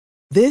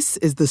This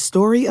is the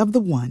story of the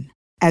one.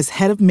 As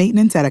head of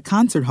maintenance at a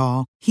concert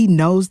hall, he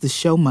knows the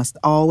show must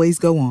always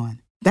go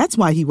on. That's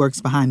why he works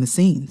behind the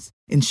scenes,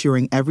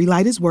 ensuring every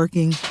light is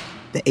working,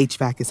 the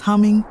HVAC is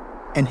humming,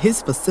 and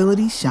his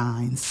facility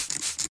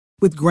shines.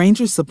 With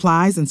Grainger's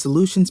supplies and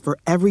solutions for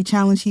every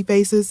challenge he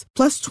faces,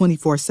 plus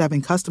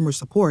 24/7 customer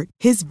support,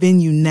 his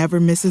venue never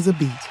misses a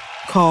beat.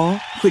 Call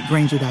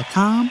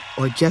quickgrainger.com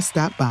or just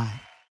stop by.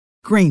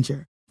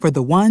 Grainger, for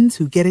the ones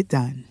who get it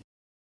done.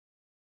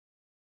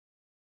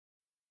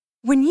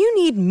 When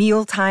you need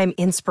mealtime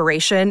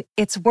inspiration,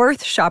 it's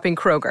worth shopping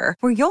Kroger,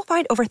 where you'll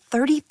find over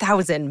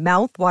 30,000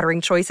 mouth-watering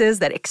choices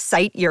that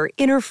excite your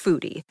inner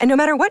foodie. And no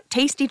matter what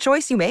tasty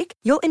choice you make,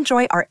 you'll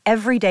enjoy our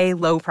everyday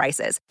low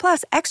prices,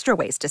 plus extra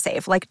ways to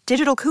save, like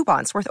digital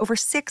coupons worth over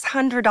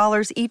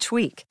 $600 each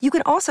week. You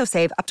can also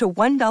save up to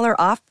 $1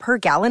 off per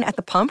gallon at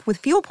the pump with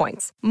fuel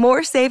points.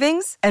 More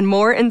savings and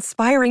more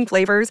inspiring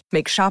flavors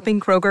make shopping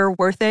Kroger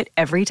worth it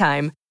every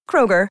time.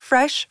 Kroger,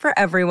 fresh for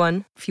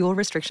everyone. Fuel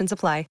restrictions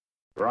apply.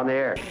 We're on the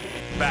air.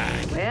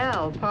 Back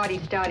Well,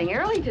 party's starting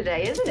early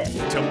today, isn't it?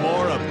 to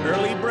more of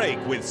Early Break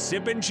with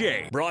Sip and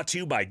Jay. Brought to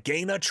you by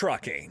Gaina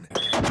Trucking.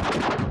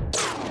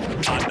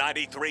 On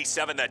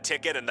 93.7 The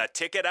Ticket and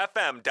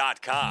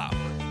theticketfm.com.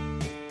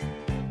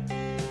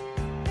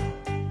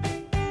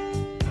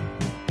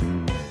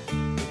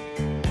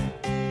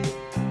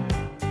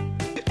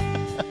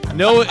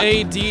 No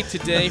AD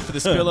today for the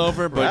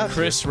spillover, but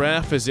Chris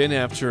Raff is in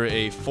after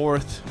a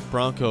fourth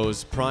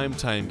Broncos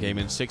primetime game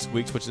in 6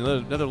 weeks, which is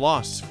another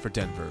loss for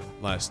Denver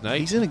last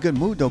night. He's in a good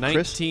mood, though,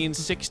 Chris.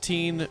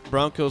 19-16,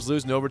 Broncos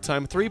losing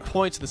overtime. 3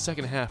 points in the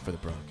second half for the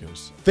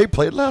Broncos. They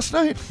played last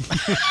night.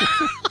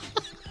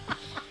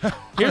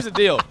 Here's the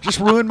deal. Just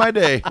ruined my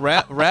day.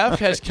 Raff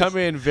has come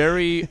in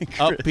very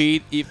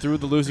upbeat through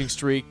the losing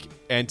streak,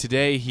 and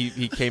today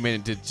he came in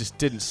and just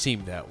didn't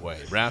seem that way.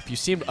 Raff, you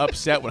seemed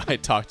upset when I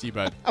talked to you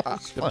about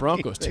the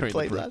Broncos during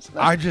the break.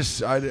 I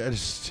just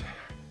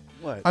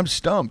What? I'm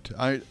stumped.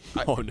 Oh,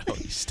 no.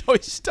 He's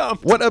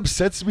stumped. What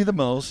upsets me the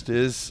most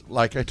is,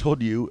 like I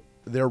told you,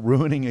 they're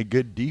ruining a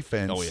good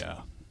defense. Oh, yeah.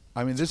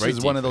 I mean, this Great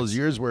is one of those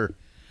years where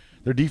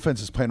their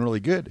defense is playing really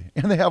good,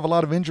 and they have a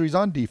lot of injuries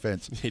on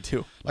defense. They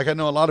do. Like, I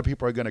know a lot of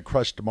people are going to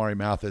crush Damari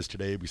Mathis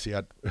today. We see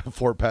had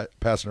 4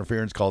 pass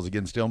interference calls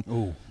against him.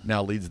 Ooh.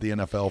 Now leads the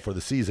NFL for the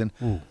season.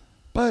 Ooh.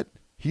 But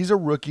he's a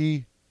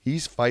rookie.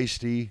 He's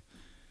feisty.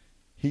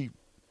 He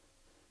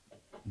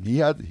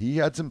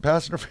had some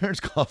pass interference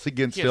calls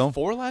against He had him.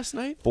 4 last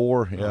night?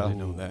 4, yeah. I didn't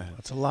know that.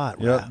 That's a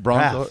lot. Yeah,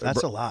 Raff,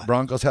 that's a lot.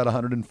 Broncos had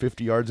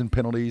 150 yards in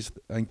penalties.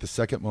 I think the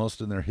second most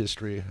in their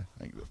history.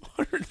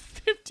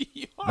 150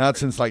 yards. Not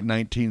since like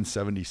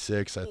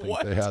 1976. I think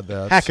What? they had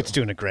that. Hackett's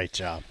doing a great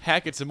job.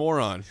 Hackett's a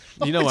moron.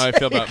 You know how I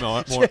feel about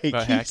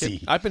Hackett.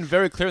 easy. I've been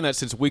very clear on that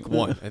since week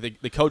 1. I think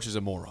the coach is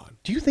a moron.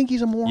 Do you think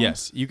he's a moron?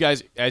 Yes. You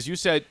guys, as you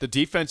said, the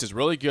defense is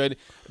really good.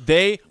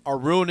 They are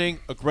ruining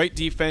a great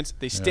defense.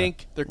 They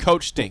stink. Their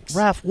coach stinks.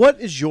 Raff, what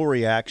is your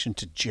reaction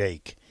to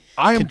Jake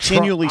I am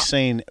continually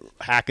saying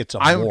Hackett's a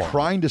moron? I'm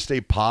trying to stay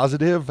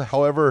positive.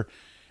 However,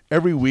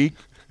 every week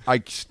I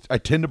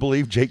tend to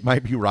believe Jake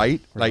might be right.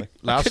 Like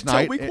last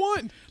night, week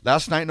 1.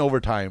 Last night in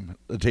overtime,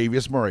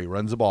 Latavius Murray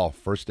runs the ball,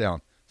 first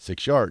down,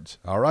 6 yards.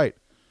 All right.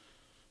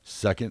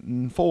 2nd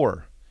and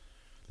 4.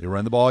 They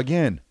run the ball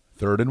again,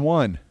 3rd and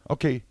 1.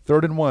 Okay,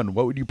 3rd and 1.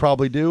 What would you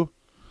probably do?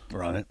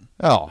 Run it.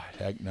 Oh,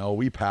 heck no.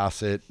 We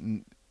pass it.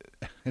 And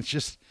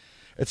it's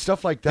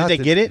stuff like that. Did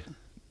they get it?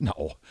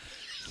 No.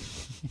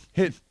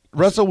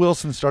 Russell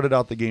Wilson started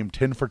out the game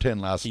 10 for 10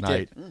 last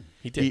night.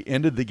 He did. He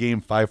ended the game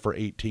 5 for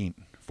 18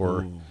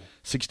 for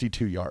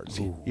 62 yards.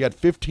 He had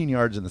 15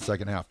 yards in the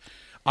second half.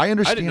 I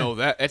understand. I didn't know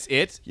that. That's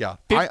it? Yeah.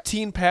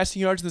 15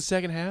 passing yards in the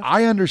second half?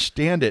 I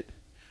understand it.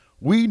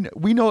 We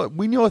know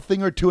a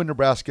thing or two in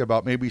Nebraska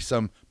about maybe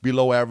some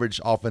below average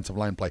offensive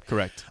line play.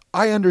 Correct.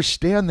 I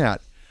understand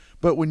that.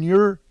 But when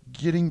you're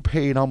getting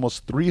paid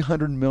almost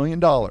 $300 million,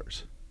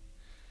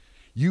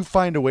 you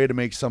find a way to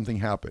make something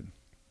happen.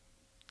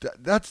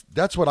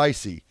 That's what I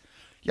see.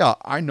 Yeah,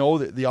 I know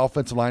that the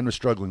offensive line was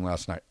struggling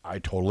last night. I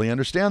totally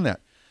understand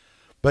that.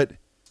 But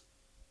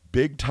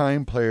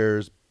big-time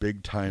players,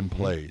 big-time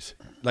plays.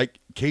 Like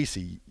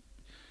Casey,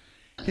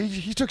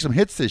 he took some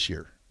hits this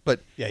year.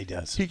 But yeah, he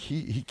does. He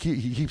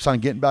keeps on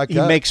getting back up.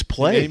 He makes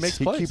plays.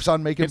 He keeps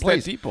on making It's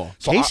plays. that deep ball.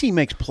 So Casey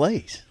makes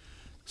plays.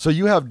 So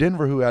you have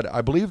Denver who had,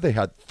 I believe they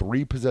had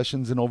 3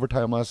 possessions in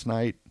overtime last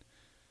night.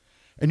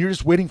 And you're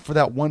just waiting for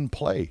that one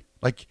play.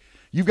 Like,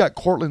 you've got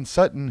Cortland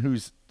Sutton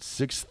who's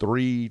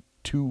 6'3",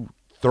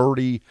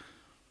 230.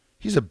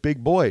 He's a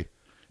big boy.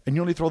 And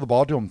you only throw the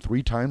ball to him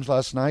 3 times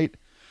last night.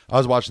 I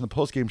was watching the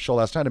postgame show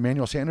last night.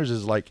 Emmanuel Sanders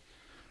is like,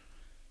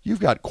 you've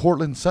got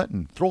Cortland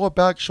Sutton. Throw a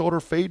back shoulder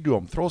fade to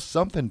him. Throw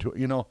something to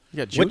him.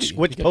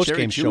 Which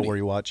postgame show were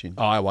you watching?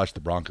 Oh, I watched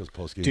the Broncos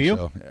postgame Do you?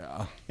 show.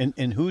 Yeah.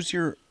 And who's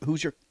your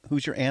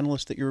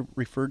analyst that you're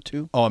referred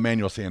to? Oh,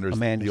 Emmanuel Sanders,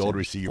 the old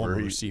receiver. Former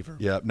receiver.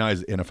 Yeah, now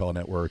he's NFL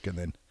Network and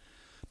then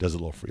does a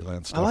little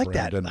freelance stuff. I like around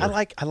that.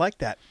 Denver. I like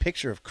that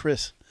picture of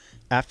Chris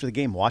after the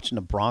game watching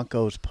the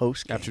Broncos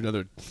post game. After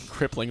another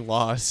crippling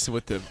loss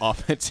with the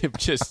offensive,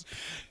 just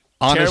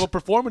terrible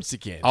performance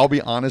again. I'll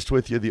be honest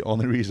with you. The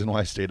only reason why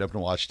I stayed up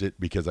and watched it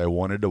because I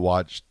wanted to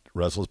watch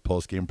Russell's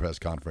post-game press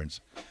conference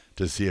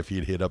to see if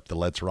he'd hit up the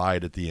 "Let's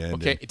Ride" at the end.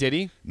 Okay, did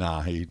he?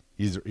 Nah, he's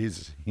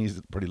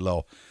pretty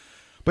low.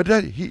 But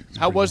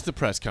how was the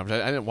press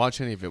conference? I didn't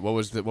watch any of it. What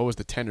was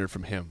the tenor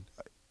from him?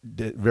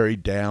 Very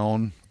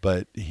down,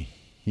 but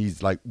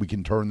he's like, we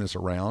can turn this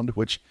around,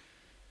 which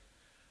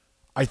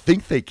I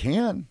think they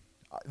can.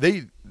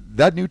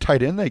 That new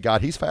tight end they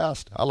got, he's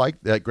fast. I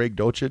like that Greg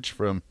Dulcich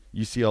from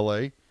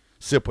UCLA.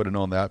 Sip would have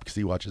known that because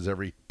he watches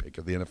every pick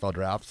of the NFL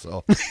draft.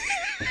 So,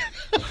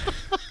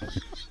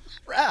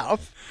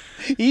 Ralph,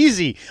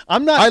 easy.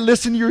 I'm not. I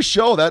listen to your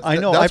show. I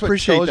know. That's I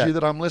appreciate what tells that. you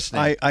that I'm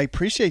listening. I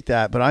appreciate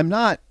that, but I'm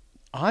not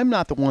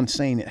the one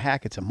saying that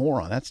Hackett's a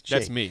moron. That's Jake.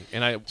 That's me,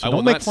 and I So will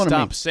don't make not fun of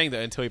stop me. saying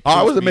that until he. I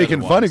proves wasn't to me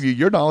making fun otherwise. of you.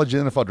 Your knowledge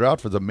of the NFL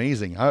draft was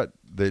amazing.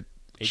 AJ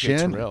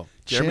Terrell.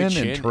 Jeremy Chin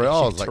Chin, and Terrell.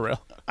 I was AJ like,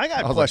 Terrell. I got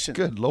I a was question. like,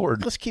 good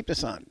Lord. Let's keep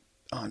this on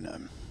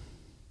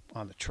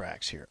the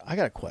tracks here. I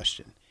got a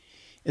question.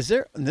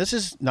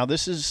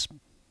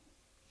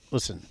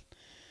 Listen,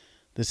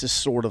 this is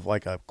sort of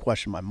like a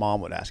question my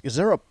mom would ask. Is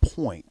there a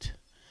point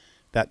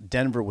that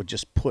Denver would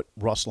just put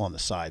Russell on the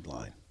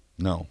sideline?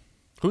 No.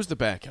 Who's the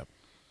backup?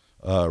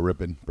 Brett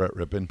Rippin. Brett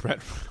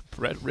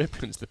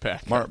Rippin's the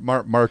backup.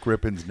 Mark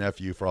Rippin's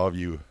nephew, for all of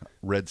you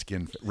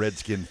Redskin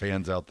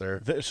fans out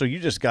there. So you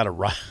just got to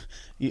ride.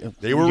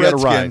 They were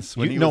Redskins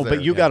when he was there,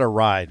 but you yeah. got to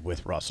ride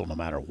with Russell no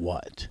matter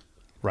what.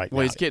 Right Well,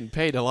 now. he's getting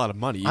paid a lot of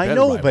money. You I better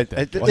know, ride but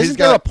with that guy. isn't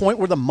there a point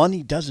where the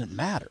money doesn't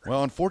matter?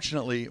 Well,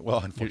 unfortunately,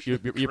 You're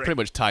pretty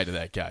much tied to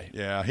that guy.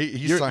 yeah,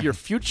 he's Your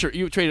future.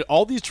 You traded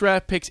all these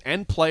draft picks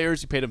and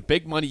players. You paid him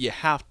big money. You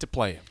have to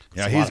play him.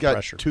 yeah, It's a lot he's of got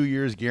pressure. 2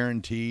 years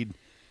guaranteed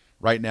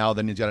right now.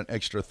 Then he's got an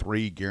extra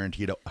 3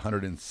 guaranteed,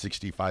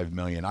 $165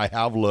 million. I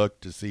have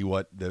looked to see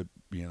what The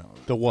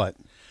what?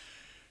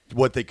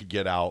 what they could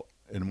get out,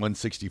 and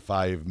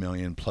 $165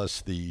 million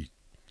plus the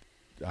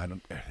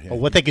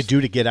What they could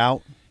do to get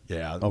out?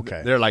 Yeah,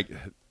 Okay. They're like,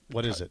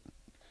 What is it?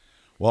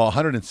 well,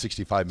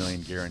 $165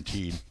 million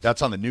guaranteed.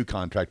 That's on the new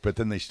contract, but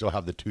then they still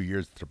have the 2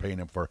 years that they're paying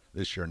him for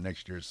this year and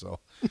next year. So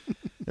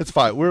it's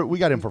fine. We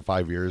got him for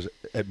 5 years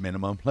at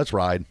minimum. Let's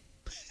ride.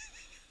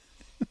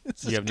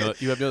 You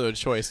have no other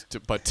choice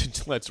but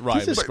to let's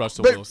ride This with is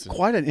Russell but Wilson.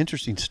 Quite an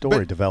interesting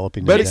story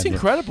developing. but in It's Denver.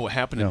 incredible what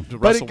happened to But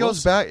Russell it goes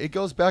Wilson. back. It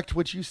goes back to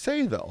what you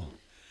say, though.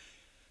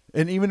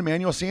 And even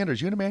Emmanuel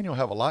Sanders, you and Emmanuel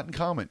have a lot in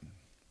common.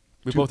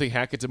 We both think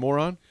Hackett's a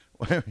moron.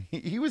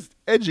 He was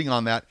edging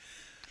on that,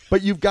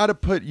 but you've got to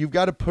put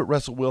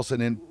Russell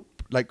Wilson in,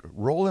 like,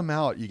 roll him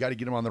out. You got to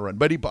get him on the run.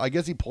 But I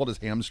guess he pulled his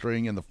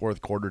hamstring in the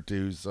fourth quarter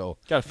too. So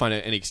Got to find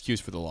any excuse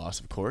for the loss,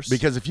 of course.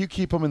 because if you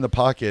keep him in the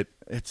pocket,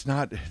 it's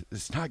not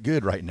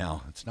good right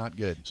now. It's not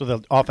good. So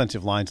the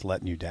offensive line's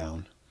letting you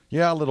down.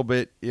 Yeah, a little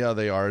bit. Yeah,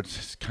 they are.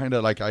 It's kind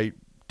of like I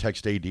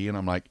text AD and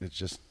I'm like, it's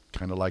just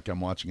kind of like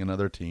I'm watching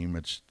another team.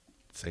 It's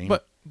same.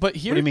 but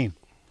here, What do you mean?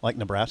 Like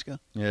Nebraska?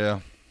 yeah.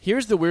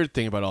 Here's the weird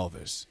thing about all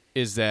this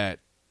is that,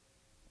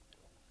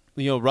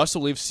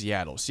 Russell leaves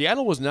Seattle.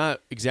 Seattle was not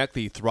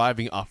exactly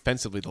thriving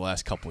offensively the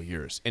last couple of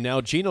years. And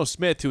now Geno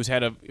Smith, who's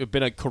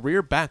been a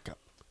career backup,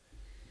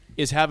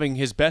 is having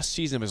his best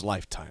season of his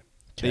lifetime.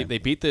 They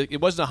beat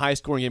it wasn't a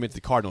high-scoring game against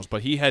the Cardinals,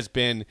 but he has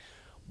been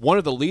one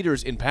of the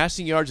leaders in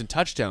passing yards and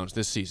touchdowns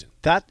this season.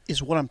 That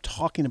is what I'm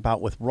talking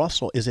about with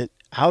Russell. Is it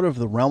out of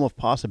the realm of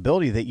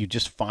possibility that you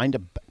just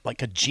find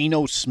a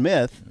Geno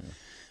Smith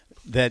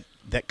that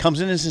comes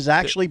in and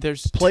actually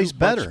There's plays too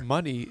better? much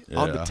money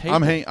on the Yeah. table.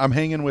 I'm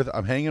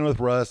hanging with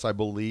Russ. I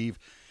believe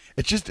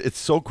it's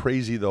so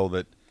crazy though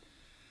that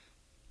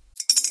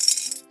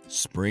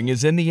Spring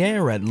is in the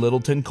air at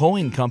Littleton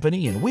Coin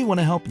Company, and we want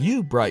to help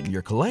you brighten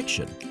your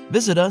collection.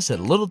 Visit us at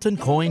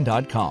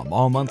littletoncoin.com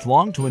all month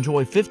long to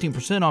enjoy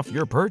 15% off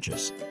your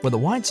purchase. With a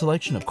wide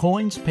selection of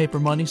coins, paper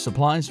money,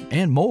 supplies,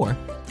 and more,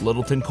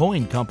 Littleton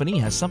Coin Company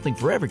has something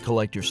for every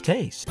collector's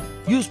taste.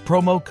 Use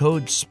promo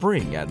code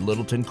SPRING at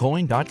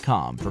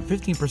littletoncoin.com for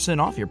 15%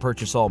 off your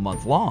purchase all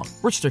month long.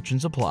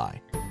 Restrictions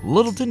apply.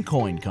 Littleton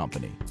Coin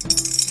Company.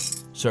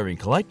 Serving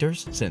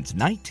collectors since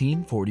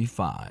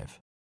 1945.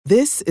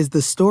 This is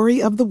the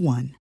story of the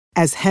one.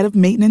 As head of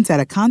maintenance at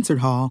a concert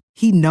hall,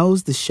 he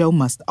knows the show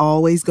must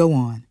always go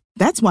on.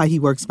 That's why he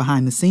works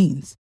behind the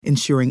scenes,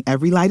 ensuring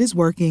every light is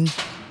working,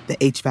 the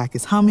HVAC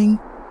is humming,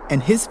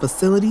 and his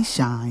facility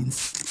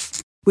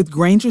shines. With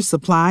Grainger's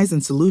supplies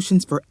and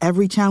solutions for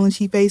every challenge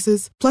he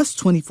faces, plus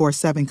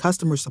 24/7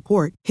 customer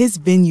support, his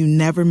venue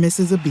never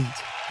misses a beat.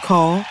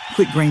 Call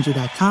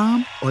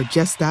quickgrainger.com or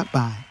just stop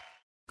by.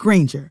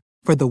 Grainger,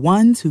 for the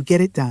ones who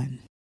get it done.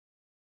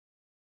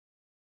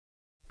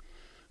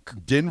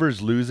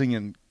 Denver's losing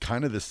in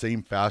kind of the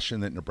same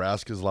fashion that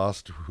Nebraska's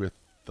lost with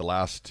the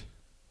last,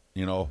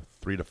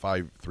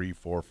 3,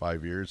 4,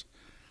 5 years.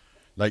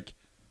 Like,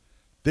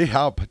 they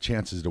have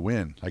chances to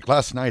win. Like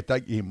last night,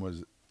 that game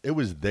was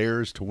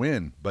theirs to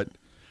win, but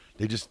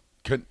they just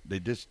could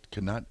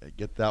not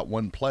get that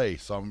one play.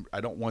 So I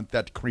don't want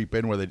that to creep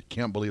in where they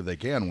can't believe they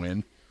can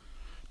win.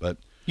 But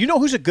you know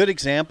who's a good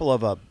example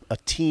of a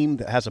team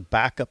that has a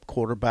backup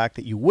quarterback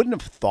that you wouldn't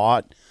have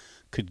thought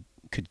could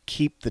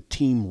keep the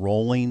team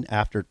rolling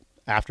after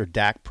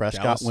Dak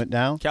Prescott Dallas went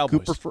down?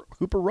 Cowboys.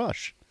 Cooper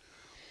Rush.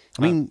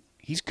 I mean,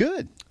 he's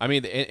good. I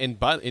mean,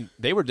 and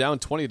they were down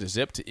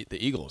 20-0 to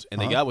the Eagles,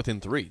 and they got within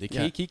 3.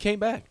 He came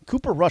back.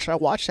 Cooper Rush. I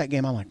watched that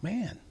game. I'm like,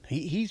 man,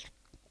 he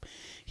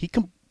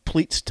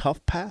completes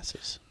tough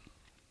passes.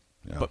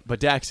 yeah. But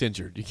Dak's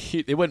injured.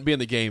 They wouldn't be in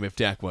the game if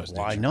Dak wasn't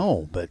Well, I injured.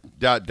 know, but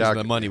Dak,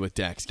 The money with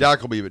Dak's.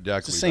 Dak will be, but Dak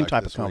it's will the be same back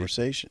type of this week.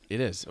 conversation.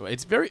 It is.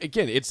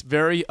 It's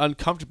very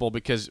uncomfortable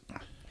because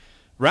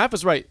Raff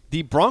is right.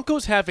 The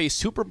Broncos have a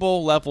Super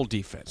Bowl level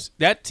defense.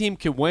 That team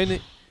can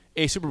win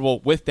a Super Bowl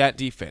with that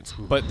defense,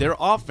 but their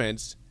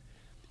offense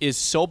is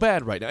so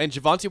bad right now. And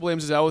Javonte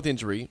Williams is out with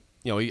injury.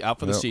 He's out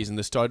for the season.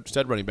 The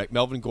stud running back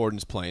Melvin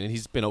Gordon's playing, and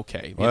he's been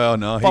okay. Well,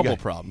 no, fumble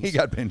problems. He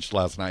got benched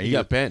last night. He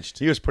got benched.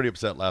 He was pretty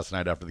upset last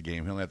night after the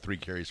game. He only had 3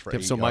 carries for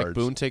 8 So yards. Mike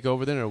Boone take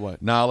over then, or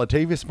what? Nah,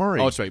 Latavius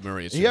Murray. Oh, that's right,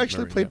 Murray. He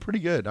actually played pretty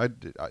good. Right.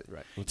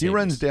 He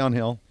runs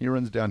downhill.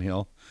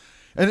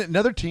 And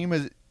another team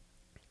is,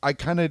 I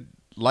kind of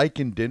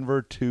liken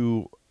Denver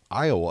to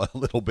Iowa a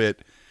little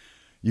bit.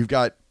 You've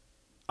got,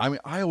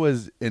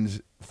 Iowa's in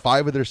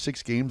 5 of their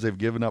 6 games, they've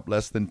given up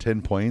less than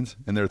 10 points,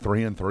 and they're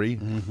 3-3.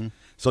 Mm-hmm.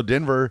 So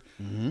Denver,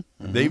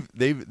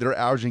 they're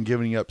averaging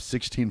giving up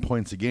 16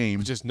 points a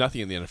game. It's just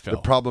nothing in the NFL. The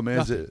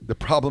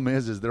problem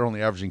is they're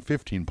only averaging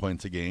 15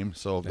 points a game,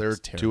 so they're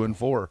terrible.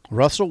 2-4.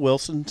 Russell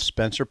Wilson,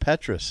 Spencer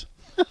Petras.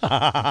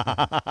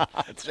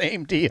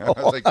 Same deal.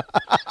 I was like,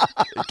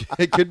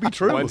 it could be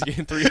true. One's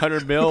getting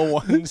 $300 million,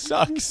 one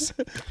sucks.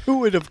 Who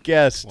would have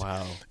guessed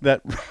Wow.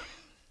 that?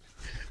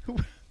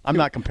 I'm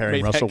not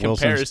comparing Made that Russell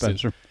Wilson and comparison.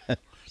 Spencer.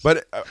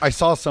 But I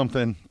saw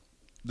something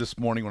this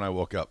morning when I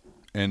woke up,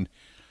 and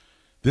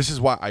this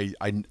is why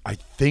I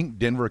think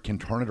Denver can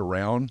turn it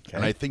around,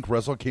 and I think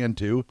Russell can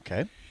too.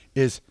 Okay.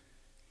 Is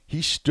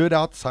he stood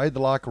outside the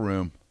locker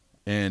room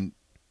and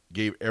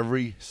gave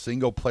every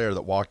single player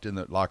that walked in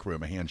the locker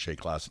room a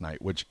handshake last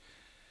night, which,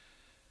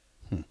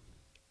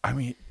 I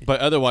mean.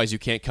 But otherwise, you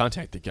can't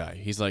contact the guy.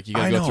 He's like, you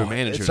got to go through a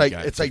manager.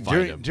 It's like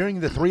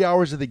during the 3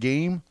 hours of the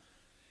game,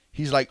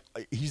 he's like,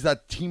 he's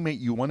that teammate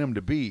you want him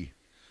to be.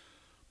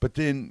 But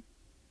then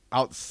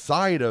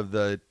outside of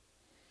the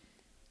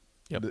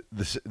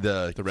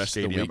rest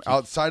stadium, of the week,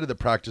 outside of the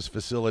practice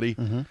facility,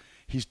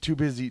 he's too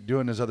busy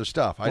doing his other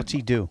stuff. What's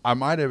he do? I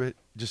might have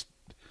just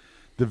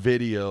the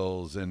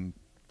videos, and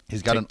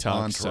he's got TikTok,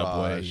 an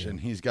entourage, Subway, and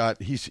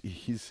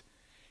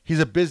he's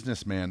a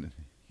businessman,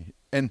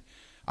 and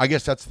I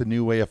guess that's the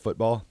new way of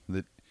football,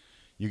 that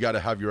you got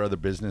to have your other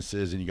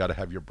businesses and you got to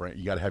have your brand.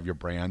 You got to have your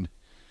brand.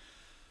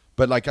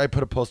 But like I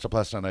put a post up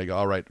last night, and I go,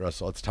 all right,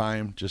 Russell, it's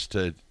time just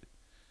to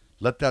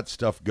let that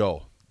stuff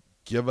go.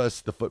 Give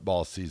us the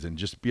football season.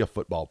 Just be a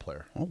football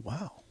player. Oh,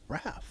 wow.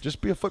 Raff.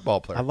 Just be a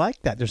football player. I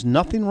like that. There's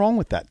nothing wrong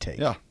with that take.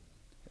 Yeah.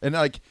 And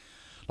like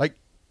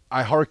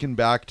I hearken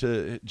back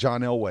to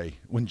John Elway.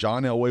 When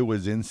John Elway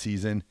was in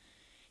season,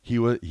 he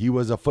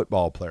was a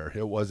football player.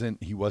 He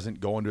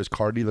wasn't going to his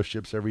car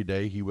dealerships every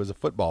day. He was a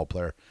football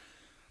player.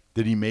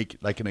 Did he make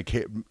like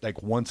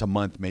once a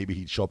month, maybe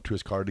he'd show up to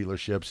his car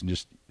dealerships and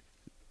just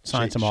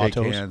Sign some shake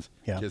autos. hands,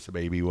 kiss a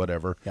baby,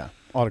 whatever. Yeah.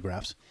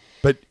 Autographs.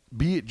 But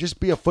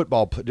just be a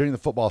football during the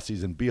football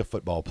season. Be a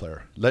football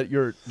player. Let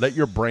your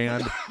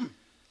brand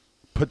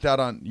put that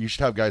on. You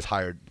should have guys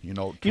hired. You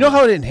know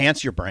how it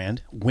enhance your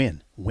brand?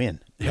 Win. Yeah,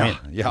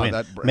 win.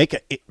 that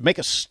make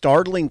a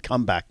startling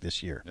comeback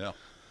this year. Yeah,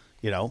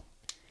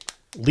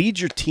 lead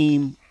your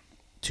team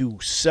to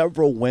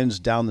several wins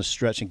down the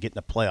stretch and get in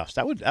the playoffs.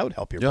 That would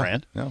help your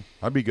brand. Yeah,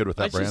 I'd be good with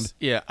that brand.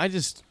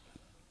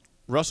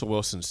 Russell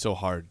Wilson's so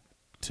hard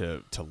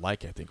to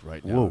like, I think,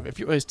 right now. Whoa. If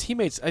his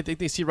teammates, I think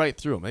they see right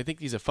through him. I think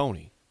he's a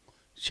phony.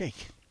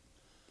 Jake,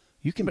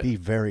 you can be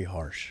very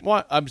harsh.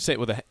 Well, I'm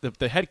saying,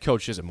 the head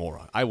coach is a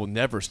moron. I will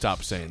never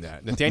stop saying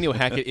that. Nathaniel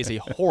Hackett is a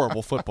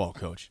horrible football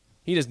coach.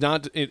 He does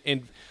not.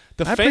 And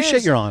the I fans,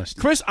 appreciate your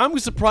honesty, Chris. I'm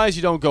surprised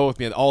you don't go with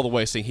me all the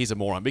way saying he's a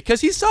moron, because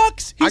he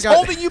sucks. He's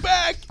holding you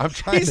back.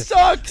 He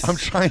sucks. I'm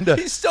trying to.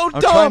 He's so dumb.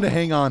 I'm trying to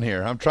hang on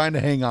here. I'm trying.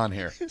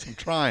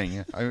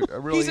 I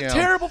really He's am. a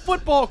terrible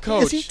football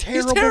coach. Is he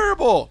terrible? He's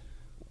terrible.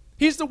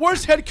 He's the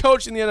worst head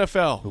coach in the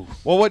NFL.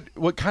 Well,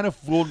 what kind of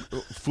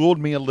fooled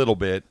me a little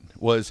bit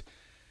was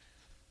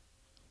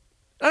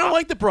I don't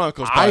like the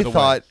Broncos. By the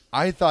way,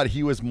 I thought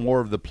he was more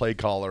of the play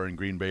caller in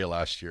Green Bay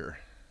last year,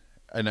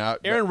 and now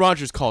Aaron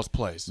Rodgers calls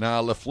plays.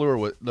 Now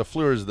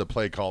LaFleur is the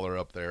play caller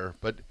up there,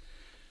 but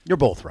you're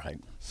both right.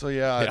 So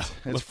yeah,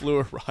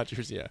 LaFleur,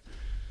 Rodgers, yeah.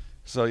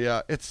 So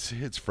yeah,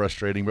 it's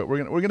frustrating, but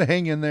we're gonna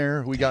hang in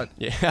there. We got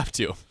you have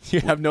to. You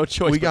have no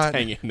choice but to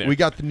hang in there. We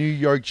got the New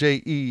York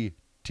Jets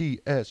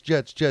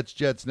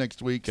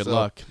next week. Good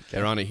luck.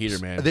 They're on a heater,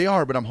 man. They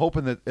are, but I'm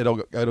hoping that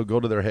it'll go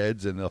to their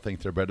heads and they'll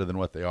think they're better than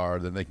what they are.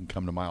 Then they can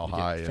come to Mile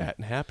High. Fat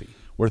and happy.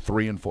 We're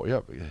 3-4.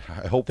 Yep.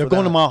 I hope they're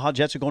going to Mile High.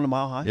 Jets are going to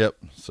Mile High. Yep.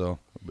 So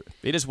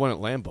they just won at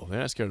Lambeau. They're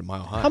not scared of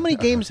Mile High. How many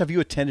games have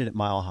you attended at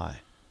Mile High?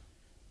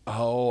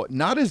 Oh,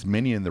 not as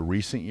many in the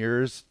recent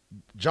years.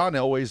 John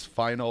Elway's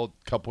final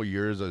couple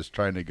years, I was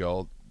trying to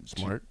go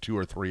Smart. two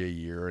or three a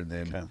year, and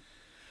then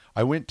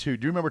I went to.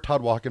 Do you remember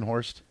Todd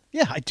Walkenhorst?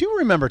 Yeah, I do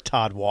remember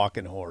Todd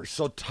Walkenhorst.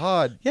 So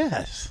Todd,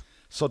 yes.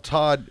 So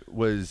Todd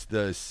was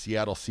the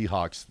Seattle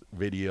Seahawks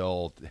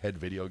head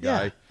video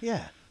guy.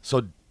 Yeah.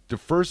 So the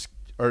first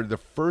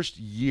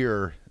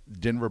year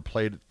Denver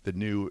played the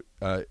new.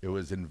 It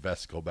was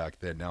Invesco back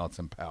then. Now it's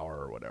Empower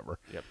or whatever.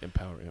 Yep,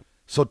 Empower. Yep.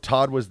 So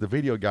Todd was the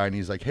video guy, and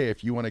he's like, "Hey,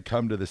 if you want to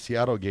come to the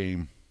Seattle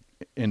game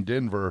in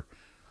Denver,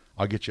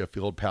 I'll get you a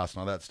field pass and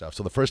all that stuff."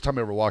 So the first time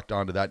I ever walked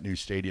onto that new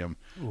stadium,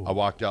 I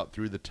walked out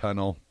through the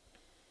tunnel,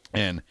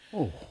 and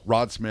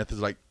Rod Smith is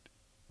like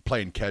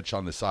playing catch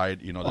on the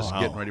side, just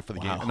getting ready for the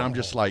game. And I'm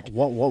just like,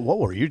 what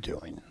were you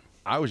doing?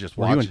 I was just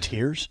Were watching. you in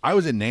tears? I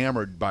was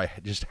enamored by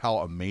just how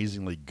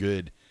amazingly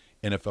good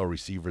NFL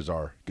receivers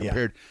are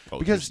compared.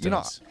 Because,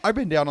 I've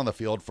been down on the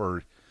field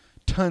for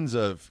tons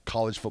of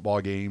college football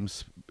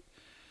games,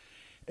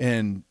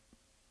 and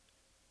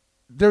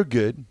they're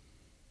good.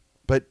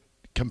 But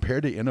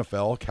compared to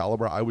NFL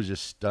caliber, I was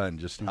just stunned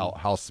just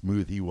how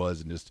smooth he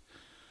was and just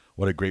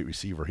what a great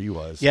receiver he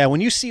was. Yeah,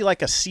 when you see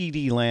like a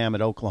CD Lamb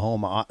at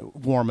Oklahoma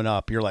warming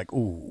up, you're like,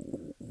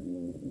 ooh,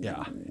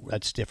 yeah,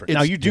 that's different.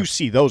 Now, you do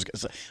see those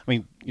guys. I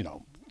mean,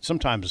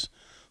 sometimes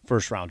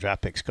first-round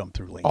draft picks come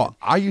through lean. Oh,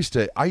 I used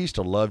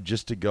to love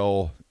just to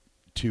go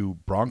to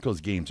Broncos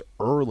games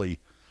early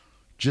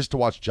just to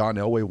watch John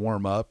Elway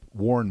warm up,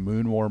 Warren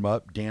Moon warm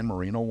up, Dan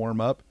Marino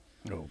warm up.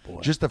 Oh,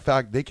 boy. Just the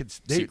fact they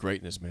see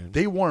greatness, man.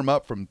 They warm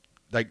up from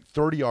like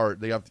 30 yards.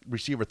 They have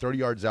receiver 30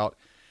 yards out,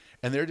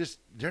 and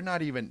they're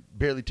not even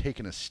barely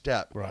taking a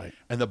step. Right.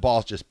 And the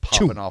ball's just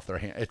popping off their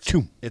hand.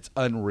 It's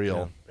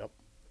unreal. Yeah.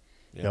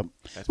 Yep.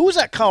 Who was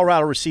that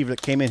Colorado receiver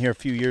that came in here a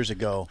few years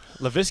ago?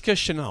 Laviska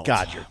Shenault.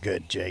 God, you're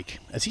good, Jake.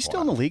 Is he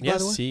still in the league, by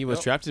the way? Yes, he was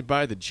drafted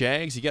by the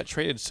Jags. He got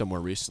traded somewhere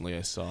recently,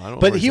 I saw. I don't know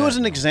but where he he's was at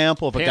an now.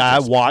 example of a Panthers. guy I He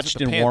was watched at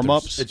the in Panthers.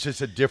 warm-ups. It's just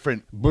a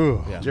different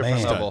Man.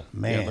 level.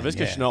 Man, Yeah,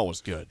 Laviska Shenault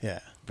was good. Yeah.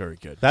 Very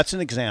good. That's an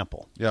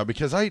example. Yeah,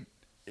 because I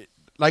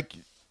like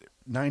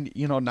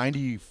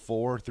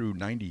 94 through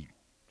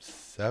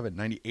 97,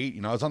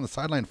 98, I was on the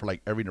sideline for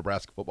like every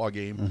Nebraska football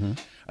game.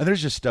 And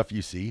there's just stuff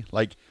you see.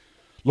 Like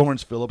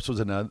Lawrence Phillips was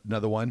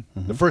another one.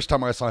 The first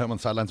time I saw him on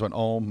the sidelines, I went,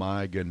 "Oh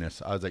my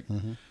goodness." I was like,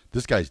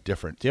 this guy's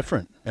different.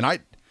 And I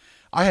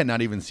had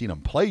not even seen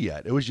him play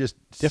yet. It was just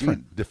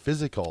different. The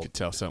physical. You could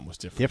tell something was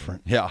different.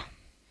 Different. Yeah.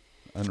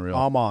 Unreal.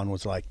 Amon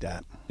was like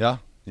that. Yeah.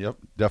 Yep.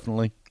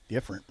 Definitely.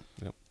 Different.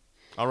 Yep.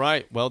 All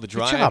right. Well, the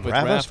drive job, with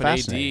Raff. Raff and AD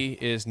Fascinating.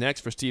 is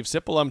next for Steve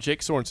Sipple. I'm Jake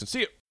Sorensen.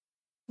 See you.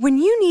 When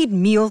you need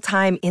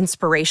mealtime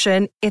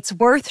inspiration, it's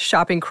worth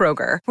shopping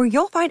Kroger, where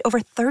you'll find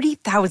over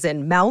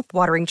 30,000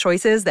 mouth-watering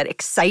choices that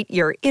excite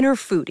your inner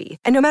foodie.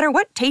 And no matter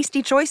what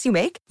tasty choice you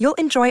make, you'll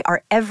enjoy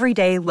our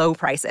everyday low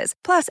prices,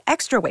 plus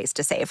extra ways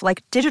to save,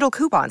 like digital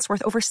coupons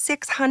worth over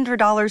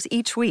 $600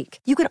 each week.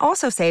 You can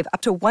also save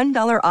up to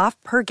 $1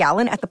 off per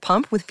gallon at the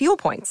pump with fuel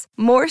points.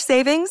 More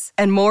savings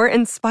and more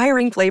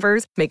inspiring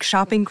flavors make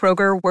shopping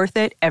Kroger worth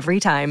it every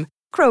time.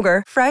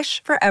 Kroger,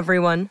 fresh for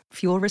everyone.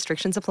 Fuel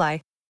restrictions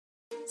apply.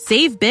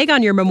 Save big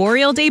on your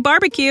Memorial Day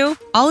barbecue,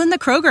 all in the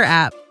Kroger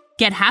app.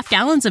 Get half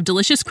gallons of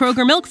delicious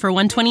Kroger milk for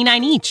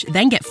 $1.29 each.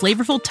 Then get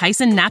flavorful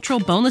Tyson natural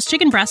boneless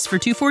chicken breasts for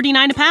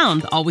 $2.49 a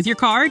pound, all with your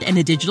card and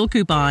a digital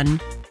coupon.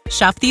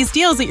 Shop these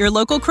deals at your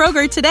local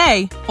Kroger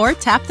today, or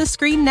tap the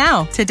screen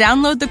now to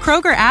download the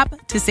Kroger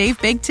app to save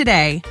big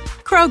today.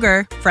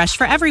 Kroger, fresh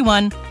for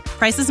everyone.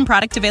 Prices and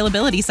product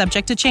availability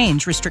subject to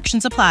change.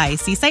 Restrictions apply.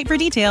 See site for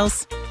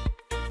details.